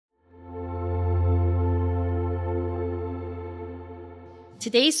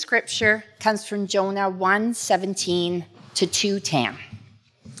Today's scripture comes from Jonah 1:17 to 2:10.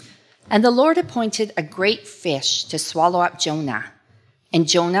 And the Lord appointed a great fish to swallow up Jonah, and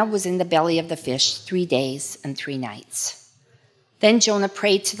Jonah was in the belly of the fish 3 days and 3 nights. Then Jonah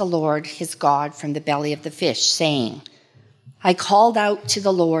prayed to the Lord his God from the belly of the fish, saying, I called out to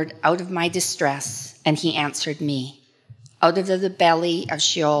the Lord out of my distress, and he answered me. Out of the belly of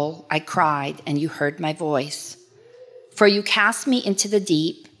Sheol I cried, and you heard my voice. For you cast me into the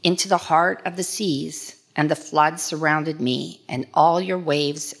deep, into the heart of the seas, and the flood surrounded me, and all your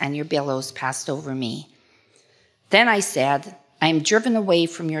waves and your billows passed over me. Then I said, I am driven away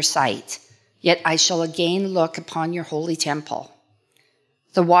from your sight, yet I shall again look upon your holy temple.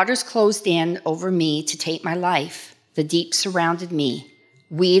 The waters closed in over me to take my life. The deep surrounded me.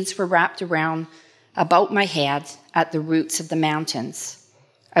 Weeds were wrapped around about my head at the roots of the mountains.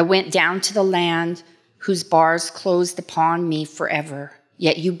 I went down to the land whose bars closed upon me forever.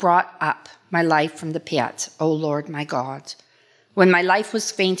 Yet you brought up my life from the pit, O Lord my God. When my life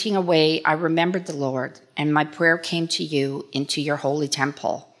was fainting away, I remembered the Lord, and my prayer came to you into your holy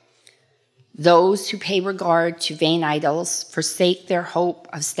temple. Those who pay regard to vain idols forsake their hope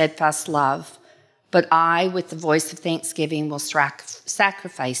of steadfast love, but I, with the voice of thanksgiving, will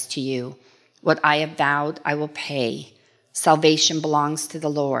sacrifice to you. What I have vowed, I will pay. Salvation belongs to the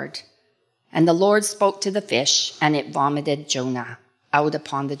Lord. And the Lord spoke to the fish, and it vomited Jonah out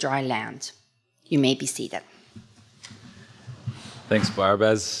upon the dry land. You may be seated. Thanks, Barb.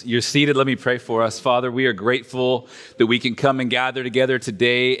 As you're seated, let me pray for us. Father, we are grateful that we can come and gather together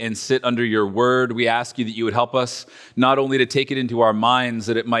today and sit under your word. We ask you that you would help us not only to take it into our minds,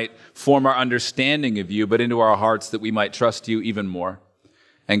 that it might form our understanding of you, but into our hearts, that we might trust you even more.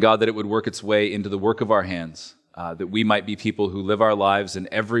 And God, that it would work its way into the work of our hands, that we might be people who live our lives in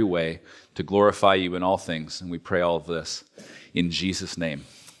every way to glorify you in all things. And we pray all of this in Jesus' name.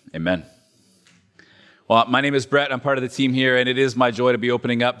 Amen. Well, my name is Brett. I'm part of the team here, and it is my joy to be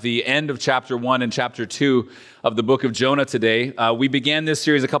opening up the end of chapter 1 and chapter 2 of the book of Jonah today. We began this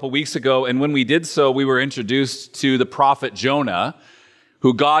series a couple weeks ago, and when we did so, we were introduced to the prophet Jonah,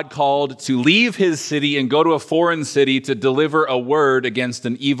 who God called to leave his city and go to a foreign city to deliver a word against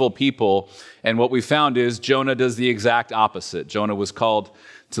an evil people. And what we found is Jonah does the exact opposite. Jonah was called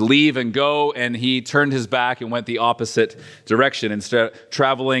to leave and go, and he turned his back and went the opposite direction. Instead of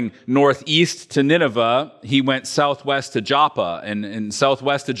traveling northeast to Nineveh, he went southwest to Joppa, and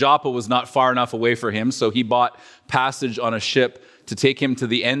southwest to Joppa was not far enough away for him, so he bought passage on a ship to take him to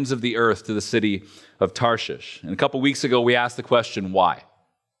the ends of the earth, to the city of Tarshish. And a couple weeks ago, we asked the question, why?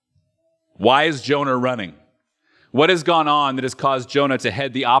 Why is Jonah running? What has gone on that has caused Jonah to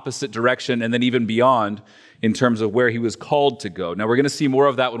head the opposite direction and then even beyond in terms of where he was called to go? Now, we're going to see more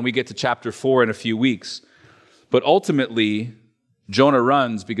of that when we get to chapter 4 in a few weeks. But ultimately, Jonah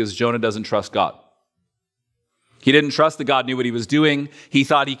runs because Jonah doesn't trust God. He didn't trust that God knew what he was doing. He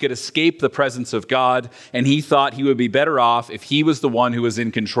thought he could escape the presence of God, and he thought he would be better off if he was the one who was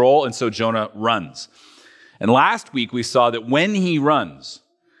in control, and so Jonah runs. And last week, we saw that when he runs,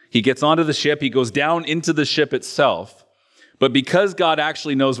 he gets onto the ship, he goes down into the ship itself, but because God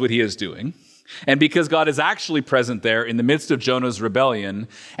actually knows what he is doing, and because God is actually present there in the midst of Jonah's rebellion,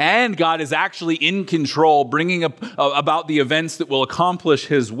 and God is actually in control, bringing up about the events that will accomplish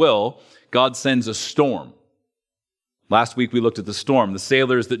his will, God sends a storm. Last week we looked at the storm. The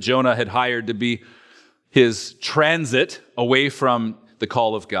sailors that Jonah had hired to be his transit away from the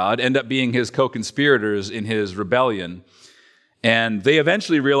call of God end up being his co-conspirators in his rebellion. And they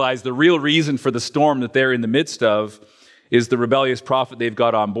eventually realize the real reason for the storm that they're in the midst of is the rebellious prophet they've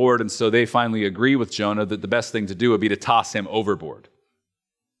got on board. And so they finally agree with Jonah that the best thing to do would be to toss him overboard.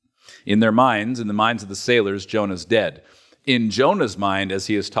 In their minds, in the minds of the sailors, Jonah's dead. In Jonah's mind, as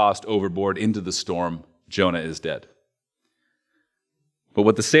he is tossed overboard into the storm, Jonah is dead. But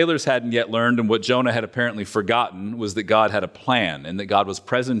what the sailors hadn't yet learned, and what Jonah had apparently forgotten, was that God had a plan, and that God was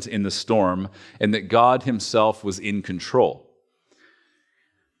present in the storm, and that God himself was in control.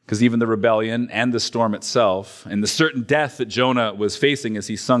 Because even the rebellion and the storm itself, and the certain death that Jonah was facing as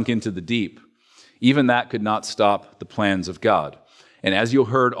he sunk into the deep, even that could not stop the plans of God. And as you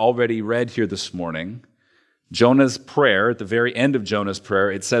heard already read here this morning, Jonah's prayer, at the very end of Jonah's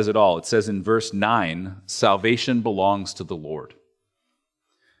prayer, it says it all. It says in verse 9, salvation belongs to the Lord.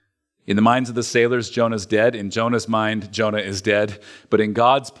 In the minds of the sailors, Jonah's dead. In Jonah's mind, Jonah is dead. But in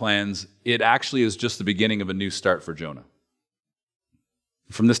God's plans, it actually is just the beginning of a new start for Jonah.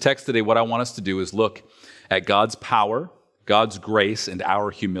 From this text today, what I want us to do is look at God's power, God's grace, and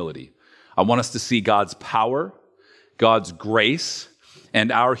our humility. I want us to see God's power, God's grace, and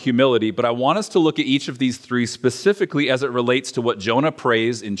our humility, but I want us to look at each of these three specifically as it relates to what Jonah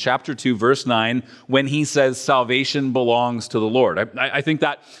prays in chapter 2, verse 9, when he says salvation belongs to the Lord. I think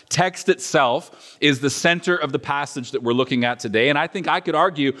that text itself is the center of the passage that we're looking at today, and I think I could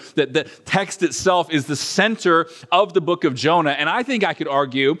argue that the text itself is the center of the book of Jonah, and I think I could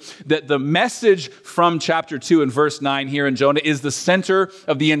argue that the message from chapter 2 and verse 9 here in Jonah is the center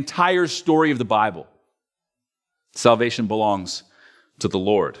of the entire story of the Bible. Salvation belongs to the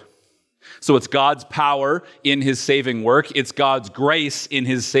Lord. So it's God's power in his saving work, it's God's grace in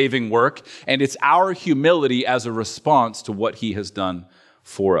his saving work, and it's our humility as a response to what he has done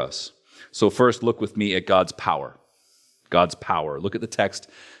for us. So first, look with me at God's power. God's power. Look at the text,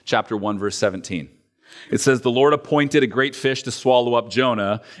 chapter 1, verse 17. It says, the Lord appointed a great fish to swallow up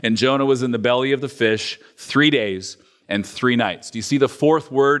Jonah, and Jonah was in the belly of the fish 3 days and 3 nights. Do you see the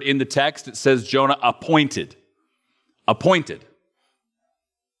fourth word in the text? It says Jonah appointed. Appointed.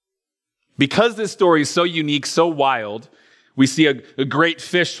 Because this story is so unique, so wild, we see a great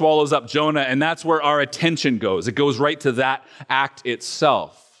fish swallows up Jonah, and that's where our attention goes. It goes right to that act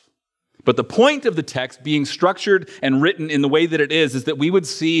itself. But the point of the text being structured and written in the way that it is that we would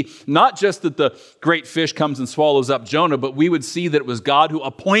see not just that the great fish comes and swallows up Jonah, but we would see that it was God who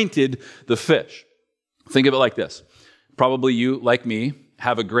appointed the fish. Think of it like this. Probably you, like me,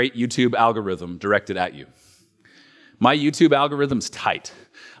 have a great YouTube algorithm directed at you. My YouTube algorithm's tight.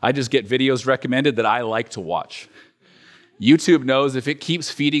 I just get videos recommended that I like to watch. YouTube knows if it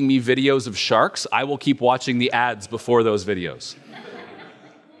keeps feeding me videos of sharks, I will keep watching the ads before those videos.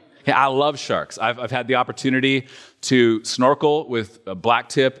 Yeah, I love sharks. I've had the opportunity to snorkel with black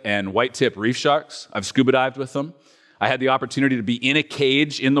tip and white tip reef sharks. I've scuba dived with them. I had the opportunity to be in a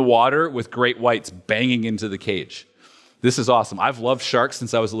cage in the water with great whites banging into the cage. This is awesome. I've loved sharks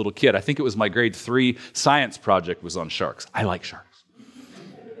since I was a little kid. I think it was my grade 3 science project was on sharks. I like sharks.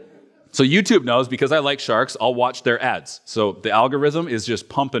 So YouTube knows because I like sharks, I'll watch their ads. So the algorithm is just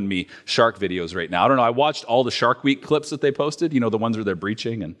pumping me shark videos right now. I don't know, I watched all the Shark Week clips that they posted, the ones where they're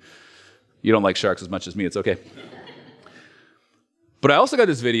breaching, and you don't like sharks as much as me, it's okay. But I also got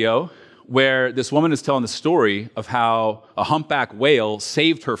this video where this woman is telling the story of how a humpback whale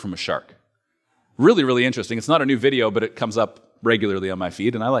saved her from a shark. Really, really interesting. It's not a new video, but it comes up regularly on my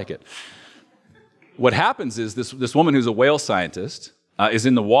feed, and I like it. What happens is this woman who's a whale scientist is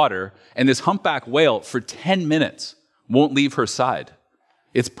in the water, and this humpback whale for 10 minutes won't leave her side.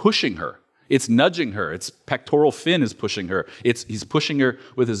 It's pushing her. It's nudging her. Its pectoral fin is pushing her. He's pushing her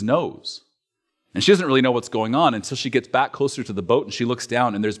with his nose. And she doesn't really know what's going on until she gets back closer to the boat, and she looks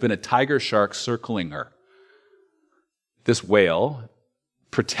down, and there's been a tiger shark circling her. This whale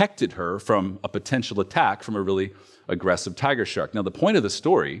protected her from a potential attack from a really aggressive tiger shark. Now, the point of the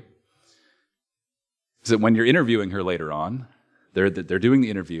story is that when you're interviewing her later on, they're doing the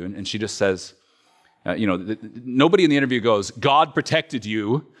interview, and she just says, nobody in the interview goes, God protected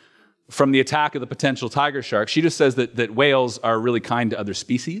you from the attack of the potential tiger shark. She just says that whales are really kind to other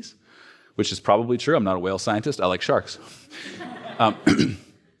species, which is probably true. I'm not a whale scientist. I like sharks.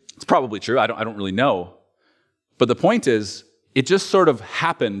 It's probably true. I don't really know. But the point is, it just sort of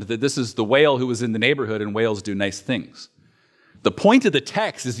happened that this is the whale who was in the neighborhood, and whales do nice things. The point of the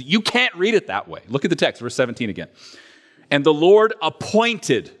text is that you can't read it that way. Look at the text, verse 17 again. And the Lord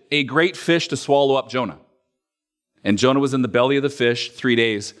appointed a great fish to swallow up Jonah. And Jonah was in the belly of the fish 3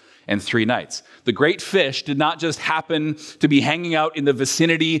 days and 3 nights. The great fish did not just happen to be hanging out in the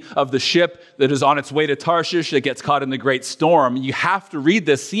vicinity of the ship that is on its way to Tarshish that gets caught in the great storm. You have to read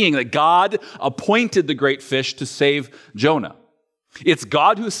this seeing that God appointed the great fish to save Jonah. It's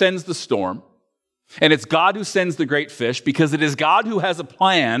God who sends the storm, and it's God who sends the great fish because it is God who has a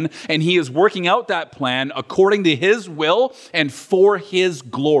plan, and he is working out that plan according to his will and for his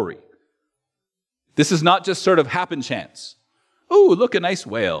glory. This is not just sort of happen chance. Oh, look, a nice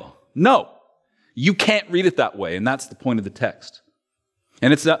whale. No, you can't read it that way, and that's the point of the text.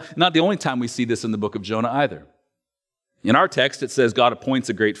 And it's not the only time we see this in the book of Jonah either. In our text, it says God appoints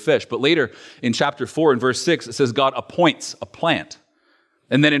a great fish, but later in chapter 4 and verse 6, it says God appoints a plant.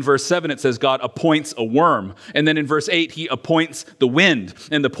 And then in verse 7, it says God appoints a worm. And then in verse 8, he appoints the wind.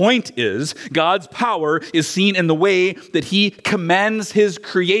 And the point is, God's power is seen in the way that he commands his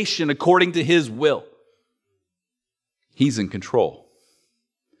creation according to his will. He's in control.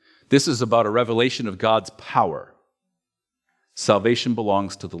 This is about a revelation of God's power. Salvation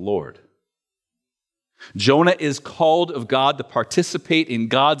belongs to the Lord. Jonah is called of God to participate in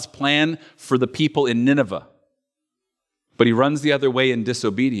God's plan for the people in Nineveh. But he runs the other way in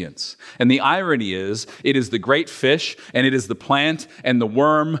disobedience. And the irony is, it is the great fish, and it is the plant, and the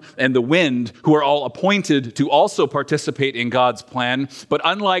worm, and the wind who are all appointed to also participate in God's plan. But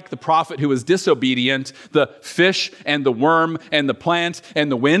unlike the prophet who is disobedient, the fish, and the worm, and the plant,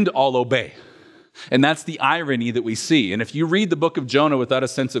 and the wind all obey. And that's the irony that we see. And if you read the book of Jonah without a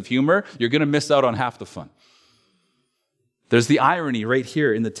sense of humor, you're going to miss out on half the fun. There's the irony right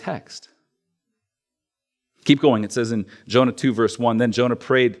here in the text. Keep going. It says in Jonah 2, verse 1, then Jonah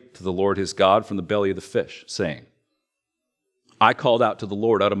prayed to the Lord his God from the belly of the fish, saying, I called out to the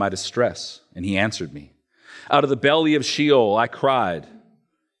Lord out of my distress, and he answered me. Out of the belly of Sheol I cried,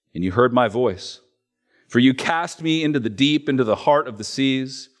 and you heard my voice. For you cast me into the deep, into the heart of the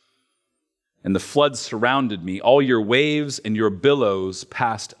seas, and the floods surrounded me. All your waves and your billows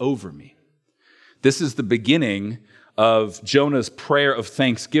passed over me. This is the beginning of Jonah's prayer of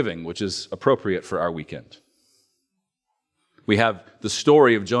thanksgiving, which is appropriate for our weekend. We have the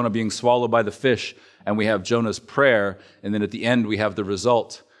story of Jonah being swallowed by the fish, and we have Jonah's prayer, and then at the end we have the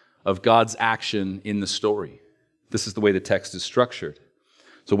result of God's action in the story. This is the way the text is structured.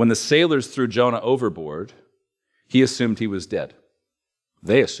 So when the sailors threw Jonah overboard, he assumed he was dead.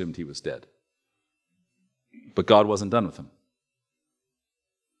 They assumed he was dead. But God wasn't done with him.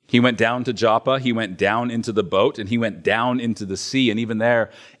 He went down to Joppa, he went down into the boat, and he went down into the sea. And even there,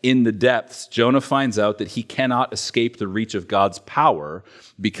 in the depths, Jonah finds out that he cannot escape the reach of God's power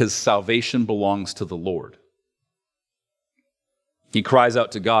because salvation belongs to the Lord. He cries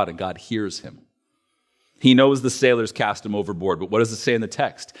out to God, and God hears him. He knows the sailors cast him overboard, but what does it say in the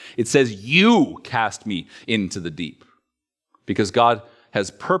text? It says, you cast me into the deep. Because God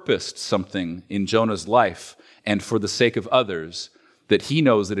has purposed something in Jonah's life, and for the sake of others, that he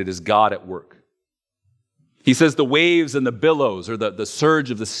knows that it is God at work. He says the waves and the billows, or the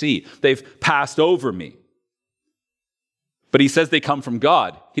surge of the sea, they've passed over me. But he says they come from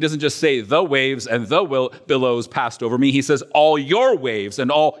God. He doesn't just say the waves and the billows passed over me. He says all your waves and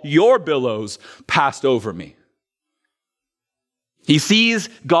all your billows passed over me. He sees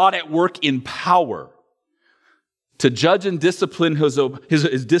God at work in power to judge and discipline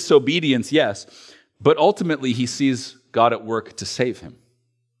his disobedience, yes, but ultimately he sees God at work to save him.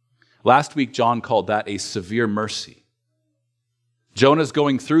 Last week, John called that a severe mercy. Jonah's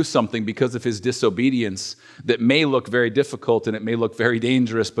going through something because of his disobedience that may look very difficult and it may look very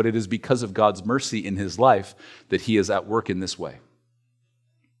dangerous, but it is because of God's mercy in his life that he is at work in this way.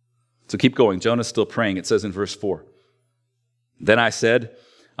 So keep going. Jonah's still praying. It says in verse 4, then I said,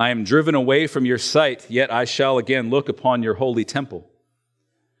 I am driven away from your sight, yet I shall again look upon your holy temple.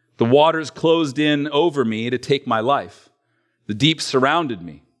 The waters closed in over me to take my life. The deep surrounded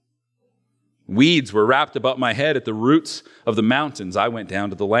me. Weeds were wrapped about my head at the roots of the mountains. I went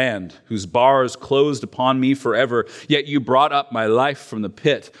down to the land, whose bars closed upon me forever. Yet you brought up my life from the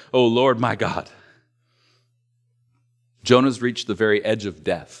pit, O Lord my God. Jonah's reached the very edge of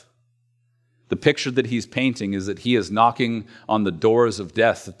death. The picture that he's painting is that he is knocking on the doors of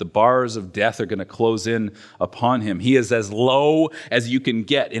death, that the bars of death are going to close in upon him. He is as low as you can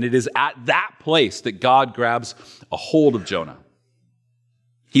get, and it is at that place that God grabs a hold of Jonah.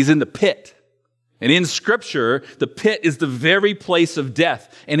 He's in the pit. And in Scripture, the pit is the very place of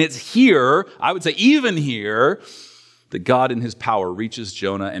death. And it's here, I would say even here, that God in his power reaches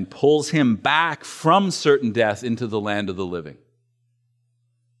Jonah and pulls him back from certain death into the land of the living.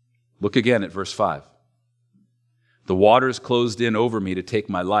 Look again at verse 5. The waters closed in over me to take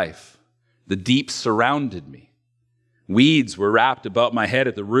my life. The deep surrounded me. Weeds were wrapped about my head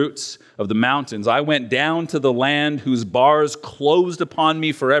at the roots of the mountains. I went down to the land whose bars closed upon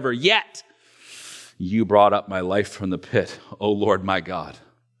me forever. Yet you brought up my life from the pit, O Lord my God.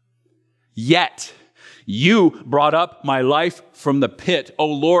 Yet you brought up my life from the pit, O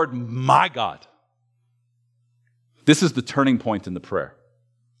Lord my God. This is the turning point in the prayer.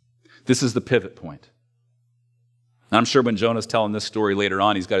 This is the pivot point. And I'm sure when Jonah's telling this story later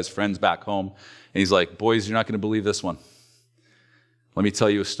on, he's got his friends back home, and he's like, boys, you're not going to believe this one. Let me tell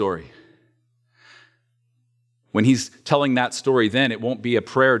you a story. When he's telling that story then, it won't be a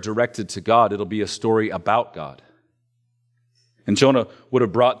prayer directed to God. It'll be a story about God. And Jonah would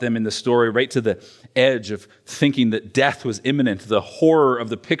have brought them in the story right to the edge of thinking that death was imminent, the horror of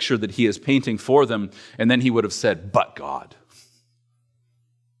the picture that he is painting for them, and then he would have said, but God.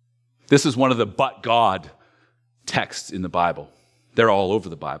 This is one of the but God texts in the Bible. They're all over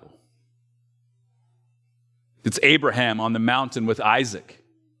the Bible. It's Abraham on the mountain with Isaac.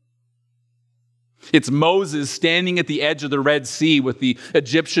 It's Moses standing at the edge of the Red Sea with the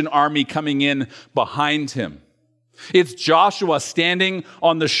Egyptian army coming in behind him. It's Joshua standing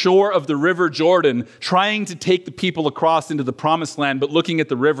on the shore of the river Jordan, trying to take the people across into the promised land, but looking at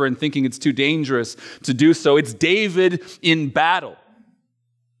the river and thinking it's too dangerous to do so. It's David in battle,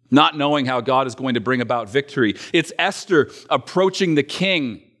 not knowing how God is going to bring about victory. It's Esther approaching the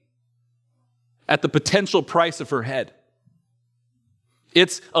king at the potential price of her head.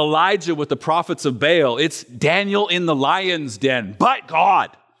 It's Elijah with the prophets of Baal. It's Daniel in the lion's den. But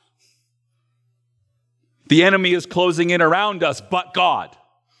God. The enemy is closing in around us, but God.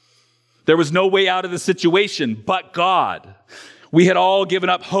 There was no way out of the situation, but God. We had all given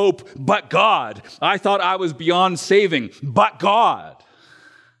up hope, but God. I thought I was beyond saving, but God.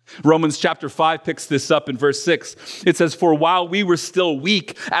 Romans chapter 5 picks this up in verse 6. It says, "For while we were still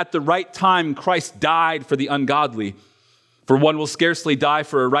weak, at the right time Christ died for the ungodly. For one will scarcely die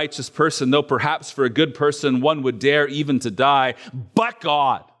for a righteous person, though perhaps for a good person one would dare even to die. But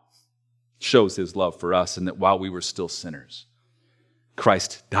God shows his love for us, and that while we were still sinners,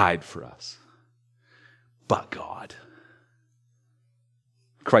 Christ died for us." But God.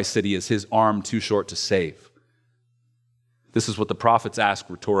 Christ said he is his arm too short to save. This is what the prophets ask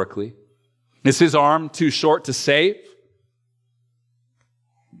rhetorically. Is his arm too short to save?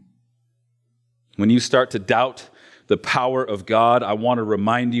 When you start to doubt the power of God, I want to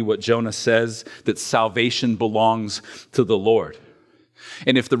remind you what Jonah says, that salvation belongs to the Lord.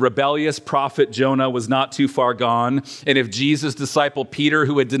 And if the rebellious prophet Jonah was not too far gone, and if Jesus' disciple Peter,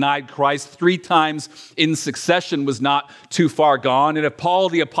 who had denied Christ 3 times in succession, was not too far gone, and if Paul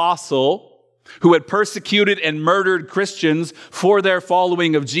the apostle, who had persecuted and murdered Christians for their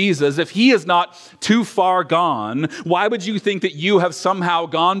following of Jesus, if he is not too far gone, why would you think that you have somehow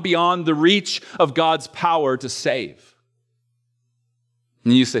gone beyond the reach of God's power to save?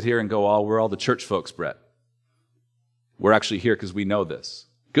 And you sit here and go, "Oh, we're all the church folks, Brett. We're actually here because we know this."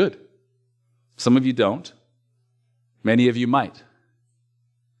 Good. Some of you don't. Many of you might.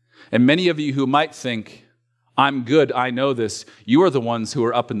 And many of you who might think, "I'm good, I know this," you are the ones who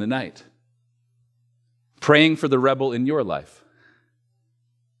are up in the night, praying for the rebel in your life.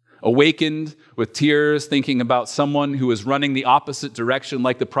 Awakened with tears, thinking about someone who is running the opposite direction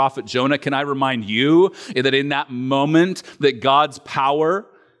like the prophet Jonah. Can I remind you that in that moment that God's power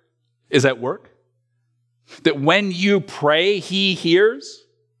is at work? That when you pray, he hears?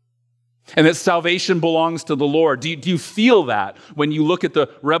 And that salvation belongs to the Lord. Do you feel that when you look at the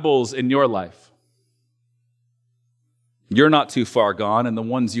rebels in your life? You're not too far gone, and the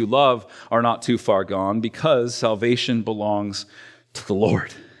ones you love are not too far gone, because salvation belongs to the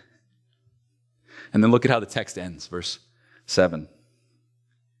Lord. And then look at how the text ends, verse 7.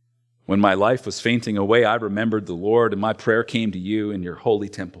 "When my life was fainting away, I remembered the Lord, and my prayer came to you in your holy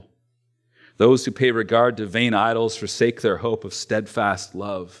temple. Those who pay regard to vain idols forsake their hope of steadfast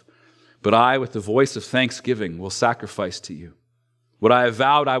love. But I, with the voice of thanksgiving, will sacrifice to you. What I have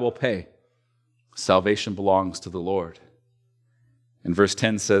vowed, I will pay. Salvation belongs to the Lord." And verse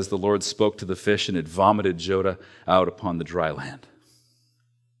 10 says, "The Lord spoke to the fish, and it vomited Jonah out upon the dry land."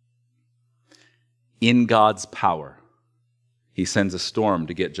 In God's power, he sends a storm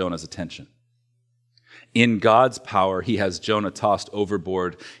to get Jonah's attention. In God's power, he has Jonah tossed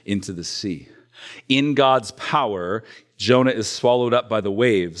overboard into the sea. In God's power, Jonah is swallowed up by the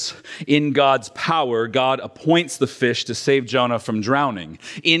waves. In God's power, God appoints the fish to save Jonah from drowning.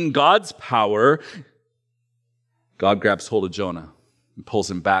 In God's power, God grabs hold of Jonah and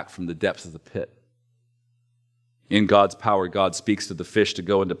pulls him back from the depths of the pit. In God's power, God speaks to the fish to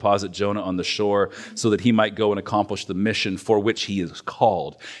go and deposit Jonah on the shore so that he might go and accomplish the mission for which he is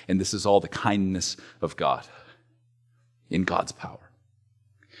called. And this is all the kindness of God. In God's power.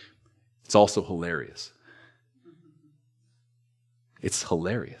 It's also hilarious. It's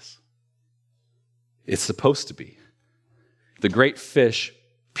hilarious. It's supposed to be. The great fish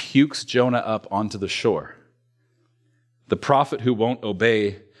pukes Jonah up onto the shore. The prophet who won't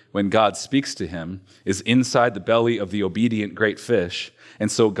obey when God speaks to him is inside the belly of the obedient great fish. And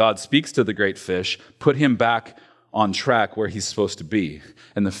so God speaks to the great fish, put him back on track where he's supposed to be,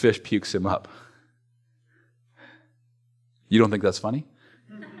 and the fish pukes him up. You don't think that's funny?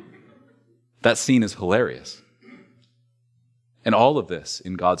 That scene is hilarious. And all of this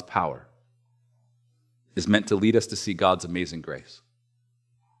in God's power is meant to lead us to see God's amazing grace.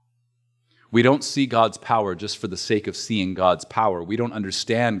 We don't see God's power just for the sake of seeing God's power. We don't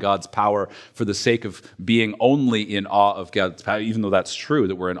understand God's power for the sake of being only in awe of God's power, even though that's true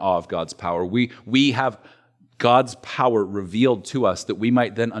that we're in awe of God's power. We have God's power revealed to us that we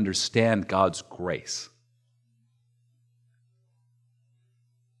might then understand God's grace.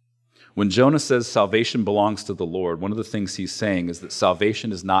 When Jonah says salvation belongs to the Lord, one of the things he's saying is that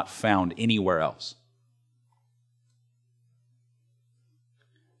salvation is not found anywhere else.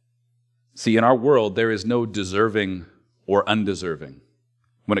 See, in our world, there is no deserving or undeserving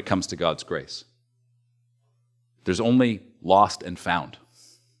when it comes to God's grace. There's only lost and found.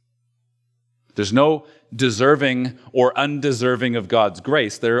 There's no deserving or undeserving of God's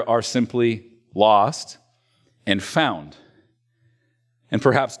grace. There are simply lost and found. And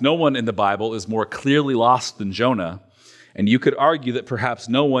perhaps no one in the Bible is more clearly lost than Jonah, and you could argue that perhaps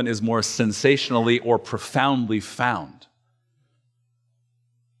no one is more sensationally or profoundly found.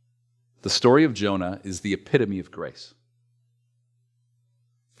 The story of Jonah is the epitome of grace.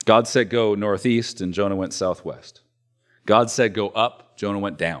 God said go northeast, and Jonah went southwest. God said go up, Jonah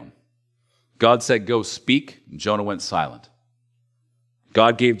went down. God said go speak, and Jonah went silent.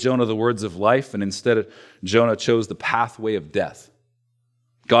 God gave Jonah the words of life, and instead Jonah chose the pathway of death.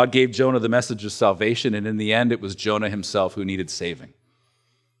 God gave Jonah the message of salvation, and in the end, it was Jonah himself who needed saving.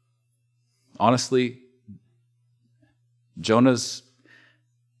 Honestly, Jonah's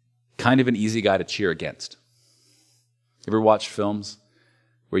kind of an easy guy to cheer against. You ever watch films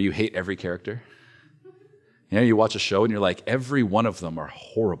where you hate every character? You know, you watch a show and you're like, every one of them are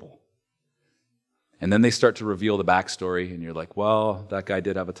horrible. And then they start to reveal the backstory, and you're like, well, that guy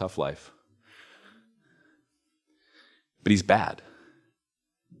did have a tough life. But he's bad.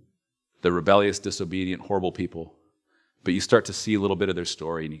 They're rebellious, disobedient, horrible people. But you start to see a little bit of their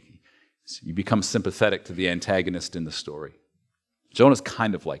story, and you become sympathetic to the antagonist in the story. Jonah's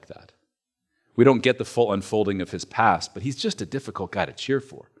kind of like that. We don't get the full unfolding of his past, but he's just a difficult guy to cheer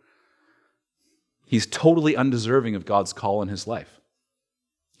for. He's totally undeserving of God's call in his life.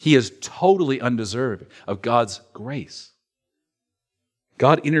 He is totally undeserving of God's grace.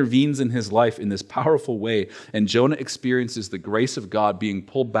 God intervenes in his life in this powerful way, and Jonah experiences the grace of God being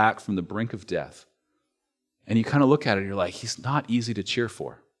pulled back from the brink of death. And you kind of look at it and you're like, he's not easy to cheer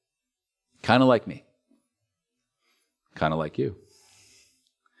for. Kind of like me. Kind of like you.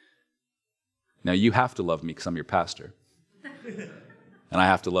 Now, you have to love me because I'm your pastor. And I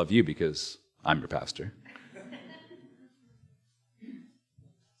have to love you because I'm your pastor.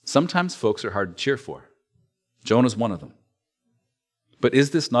 Sometimes folks are hard to cheer for. Jonah's one of them. But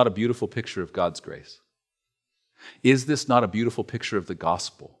is this not a beautiful picture of God's grace? Is this not a beautiful picture of the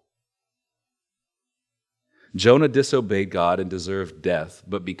gospel? Jonah disobeyed God and deserved death,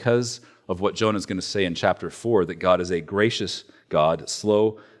 but because of what Jonah's going to say in chapter 4, that God is a gracious God,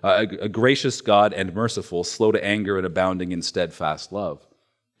 a gracious God and merciful, slow to anger and abounding in steadfast love,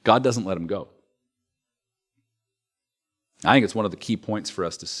 God doesn't let him go. I think it's one of the key points for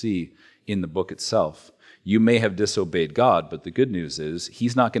us to see in the book itself. You may have disobeyed God, but the good news is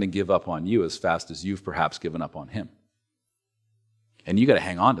he's not going to give up on you as fast as you've perhaps given up on him. And you got to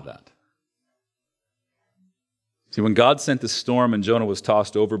hang on to that. See, when God sent the storm and Jonah was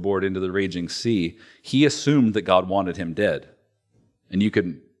tossed overboard into the raging sea, he assumed that God wanted him dead. And you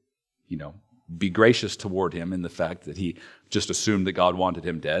could, be gracious toward him in the fact that he just assumed that God wanted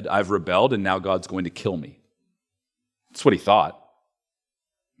him dead. I've rebelled and now God's going to kill me. That's what he thought.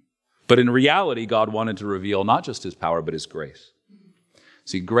 But in reality, God wanted to reveal not just his power, but his grace.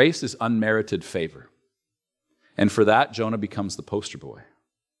 See, grace is unmerited favor. And for that, Jonah becomes the poster boy.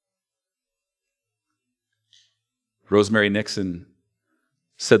 Rosemary Nixon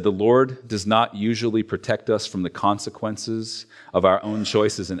said, "The Lord does not usually protect us from the consequences of our own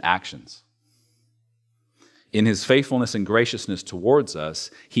choices and actions. In his faithfulness and graciousness towards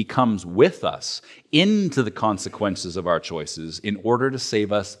us, he comes with us into the consequences of our choices in order to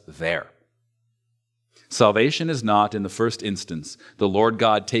save us there. Salvation is not, in the first instance, the Lord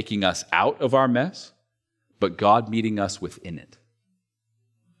God taking us out of our mess, but God meeting us within it."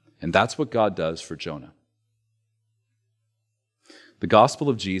 And that's what God does for Jonah. The gospel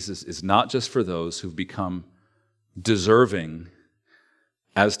of Jesus is not just for those who've become deserving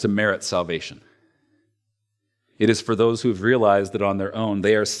as to merit salvation. It is for those who've realized that on their own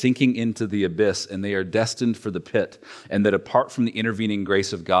they are sinking into the abyss and they are destined for the pit, and that apart from the intervening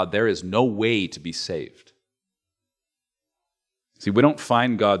grace of God, there is no way to be saved. See, we don't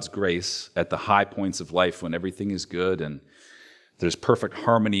find God's grace at the high points of life when everything is good and there's perfect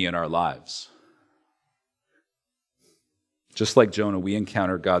harmony in our lives. Just like Jonah, we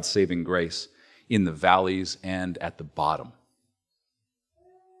encounter God's saving grace in the valleys and at the bottom.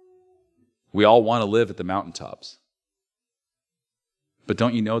 We all want to live at the mountaintops. But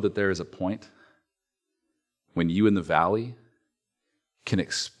don't you know that there is a point when you in the valley can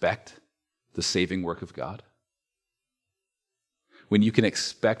expect the saving work of God? When you can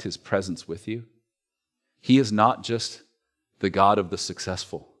expect his presence with you? He is not just the God of the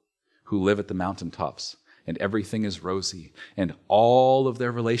successful who live at the mountaintops and everything is rosy and all of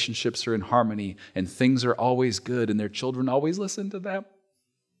their relationships are in harmony and things are always good and their children always listen to them.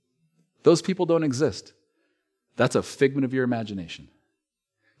 Those people don't exist. That's a figment of your imagination.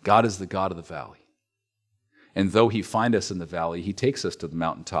 God is the God of the valley. And though he find us in the valley, he takes us to the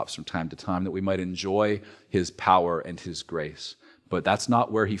mountaintops from time to time that we might enjoy his power and his grace. But that's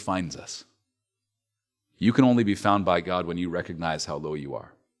not where he finds us. You can only be found by God when you recognize how low you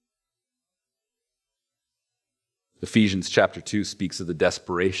are. Ephesians chapter 2 speaks of the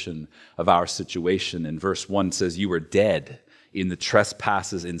desperation of our situation. And verse 1 says, "You were dead in the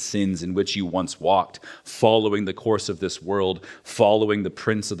trespasses and sins in which you once walked, following the course of this world, following the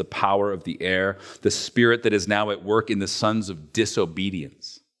prince of the power of the air, the spirit that is now at work in the sons of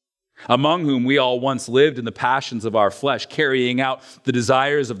disobedience, among whom we all once lived in the passions of our flesh, carrying out the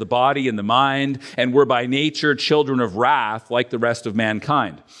desires of the body and the mind, and were by nature children of wrath like the rest of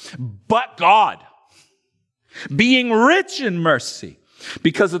mankind. But God, being rich in mercy,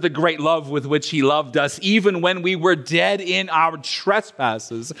 because of the great love with which he loved us, even when we were dead in our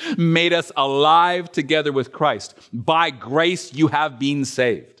trespasses, made us alive together with Christ. By grace you have been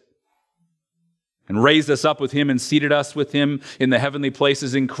saved, and raised us up with him and seated us with him in the heavenly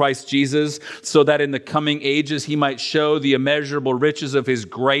places in Christ Jesus, so that in the coming ages he might show the immeasurable riches of his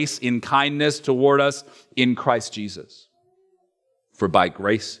grace in kindness toward us in Christ Jesus. For by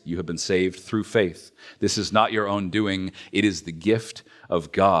grace you have been saved through faith. This is not your own doing. It is the gift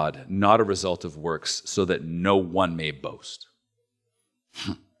of God, not a result of works, so that no one may boast."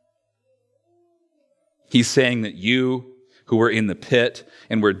 He's saying that you who were in the pit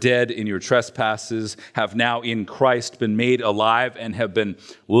and were dead in your trespasses have now in Christ been made alive and have been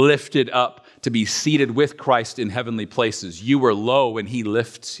lifted up to be seated with Christ in heavenly places. You were low and he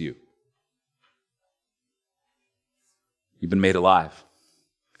lifts you. You've been made alive,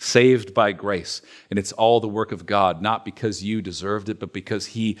 saved by grace. And it's all the work of God, not because you deserved it, but because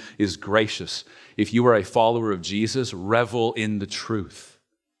he is gracious. If you are a follower of Jesus, revel in the truth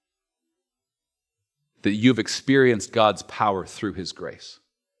that you've experienced God's power through his grace,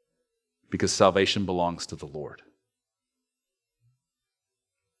 because salvation belongs to the Lord.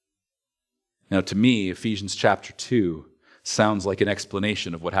 Now, to me, Ephesians chapter 2 sounds like an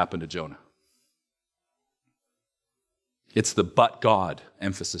explanation of what happened to Jonah. It's the "but God"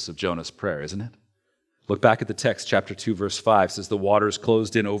 emphasis of Jonah's prayer, isn't it? Look back at the text, chapter 2, verse 5 says, "The waters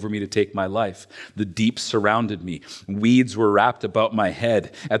closed in over me to take my life. The deep surrounded me. Weeds were wrapped about my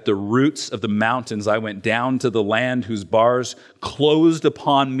head. At the roots of the mountains I went down to the land whose bars closed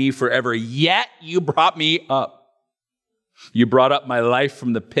upon me forever. Yet you brought me up. You brought up my life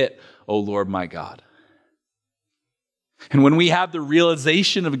from the pit, O Lord my God." And when we have the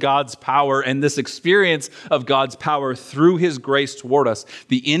realization of God's power and this experience of God's power through his grace toward us,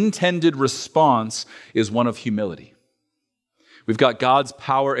 the intended response is one of humility. We've got God's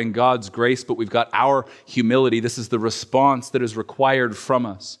power and God's grace, but we've got our humility. This is the response that is required from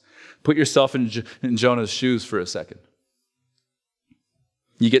us. Put yourself in Jonah's shoes for a second.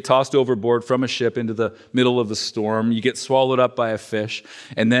 You get tossed overboard from a ship into the middle of the storm. You get swallowed up by a fish.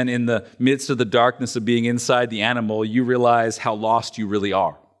 And then in the midst of the darkness of being inside the animal, you realize how lost you really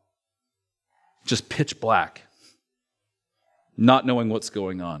are. Just pitch black. Not knowing what's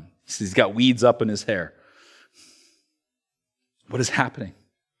going on. He's got weeds up in his hair. What is happening?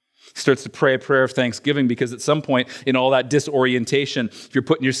 He starts to pray a prayer of thanksgiving because at some point in all that disorientation, if you're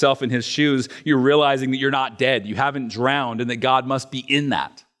putting yourself in his shoes, you're realizing that you're not dead, you haven't drowned, and that God must be in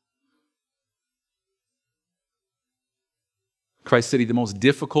that. Christ said the most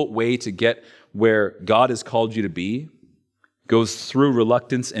difficult way to get where God has called you to be goes through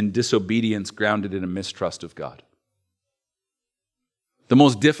reluctance and disobedience grounded in a mistrust of God. The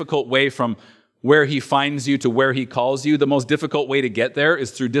most difficult way from where he finds you to where he calls you, the most difficult way to get there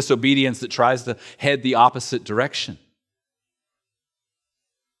is through disobedience that tries to head the opposite direction.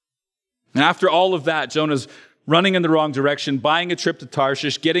 And after all of that, Jonah's running in the wrong direction, buying a trip to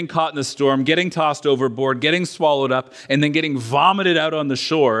Tarshish, getting caught in the storm, getting tossed overboard, getting swallowed up, and then getting vomited out on the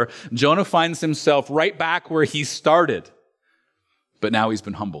shore. Jonah finds himself right back where he started, but now he's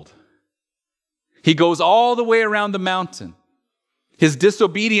been humbled. He goes all the way around the mountain. His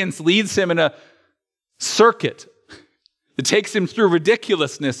disobedience leads him in a circuit that takes him through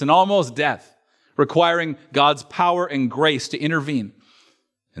ridiculousness and almost death, requiring God's power and grace to intervene.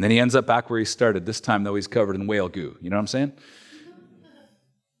 And then he ends up back where he started. This time, though, he's covered in whale goo. You know what I'm saying?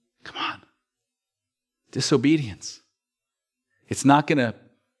 Come on. Disobedience. It's not going to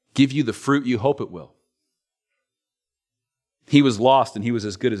give you the fruit you hope it will. He was lost and he was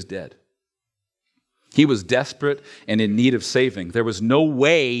as good as dead. He was desperate and in need of saving. There was no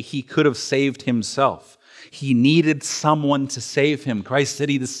way he could have saved himself. He needed someone to save him. Christ said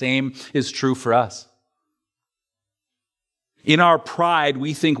the same is true for us. In our pride,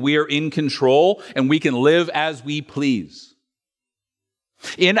 we think we are in control and we can live as we please.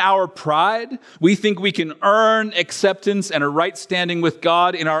 In our pride, we think we can earn acceptance and a right standing with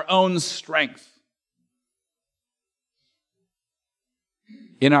God in our own strength.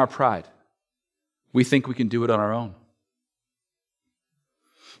 In our pride, we think we can do it on our own.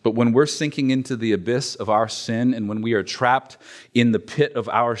 But when we're sinking into the abyss of our sin and when we are trapped in the pit of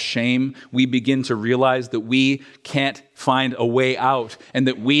our shame, we begin to realize that we can't find a way out and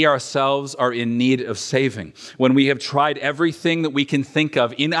that we ourselves are in need of saving. When we have tried everything that we can think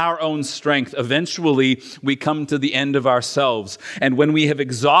of in our own strength, eventually we come to the end of ourselves. And when we have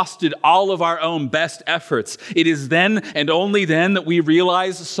exhausted all of our own best efforts, it is then and only then that we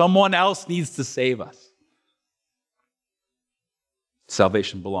realize someone else needs to save us.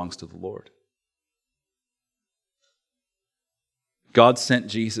 Salvation belongs to the Lord. God sent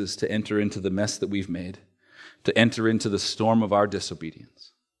Jesus to enter into the mess that we've made, to enter into the storm of our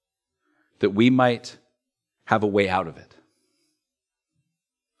disobedience, that we might have a way out of it.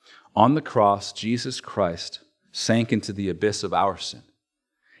 On the cross, Jesus Christ sank into the abyss of our sin,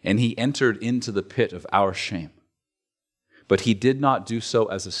 and he entered into the pit of our shame. But he did not do so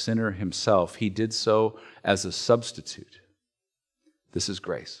as a sinner himself. He did so as a substitute. This is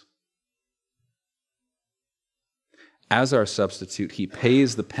grace. As our substitute, he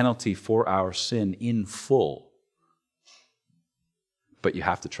pays the penalty for our sin in full. But you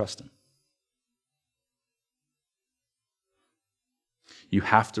have to trust him. You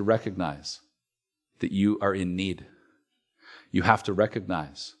have to recognize that you are in need. You have to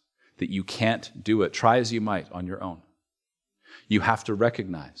recognize that you can't do it, try as you might, on your own. You have to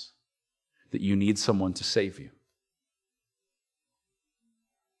recognize that you need someone to save you.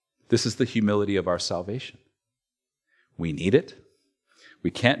 This is the humility of our salvation. We need it.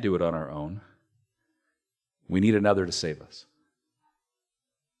 We can't do it on our own. We need another to save us.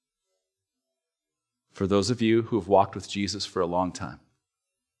 For those of you who have walked with Jesus for a long time,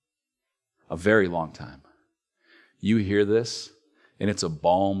 a very long time, you hear this and it's a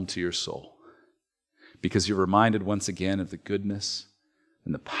balm to your soul because you're reminded once again of the goodness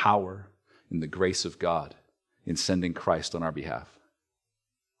and the power and the grace of God in sending Christ on our behalf.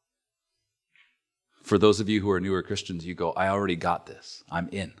 For those of you who are newer Christians, you go, I already got this. I'm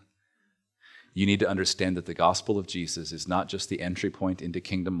in. You need to understand that the gospel of Jesus is not just the entry point into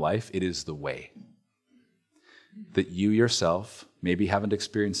kingdom life, it is the way. That you yourself maybe haven't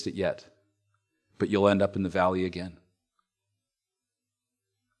experienced it yet, but you'll end up in the valley again.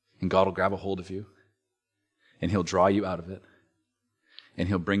 And God will grab a hold of you, and he'll draw you out of it, and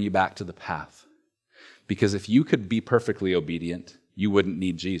he'll bring you back to the path. Because if you could be perfectly obedient, you wouldn't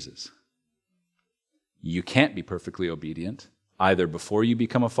need Jesus. You can't be perfectly obedient, either before you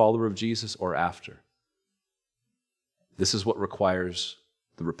become a follower of Jesus or after. This is what requires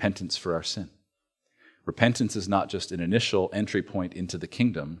the repentance for our sin. Repentance is not just an initial entry point into the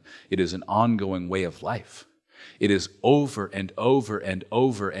kingdom, it is an ongoing way of life. It is over and over and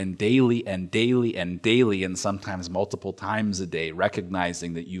over and daily and daily and daily and sometimes multiple times a day,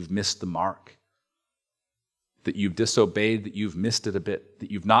 recognizing that you've missed the mark, that you've disobeyed, that you've missed it a bit,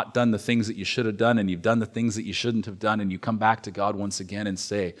 that you've not done the things that you should have done and you've done the things that you shouldn't have done, and you come back to God once again and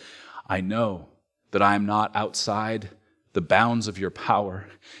say, I know that I am not outside the bounds of your power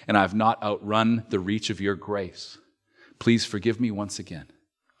and I've not outrun the reach of your grace. Please forgive me once again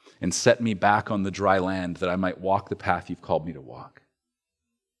and set me back on the dry land that I might walk the path you've called me to walk.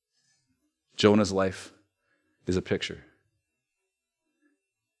 Jonah's life is a picture.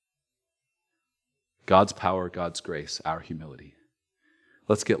 God's power, God's grace, our humility.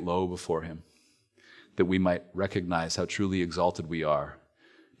 Let's get low before him, that we might recognize how truly exalted we are,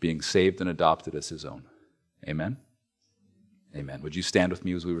 being saved and adopted as his own. Amen? Amen. Would you stand with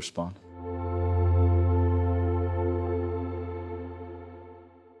me as we respond?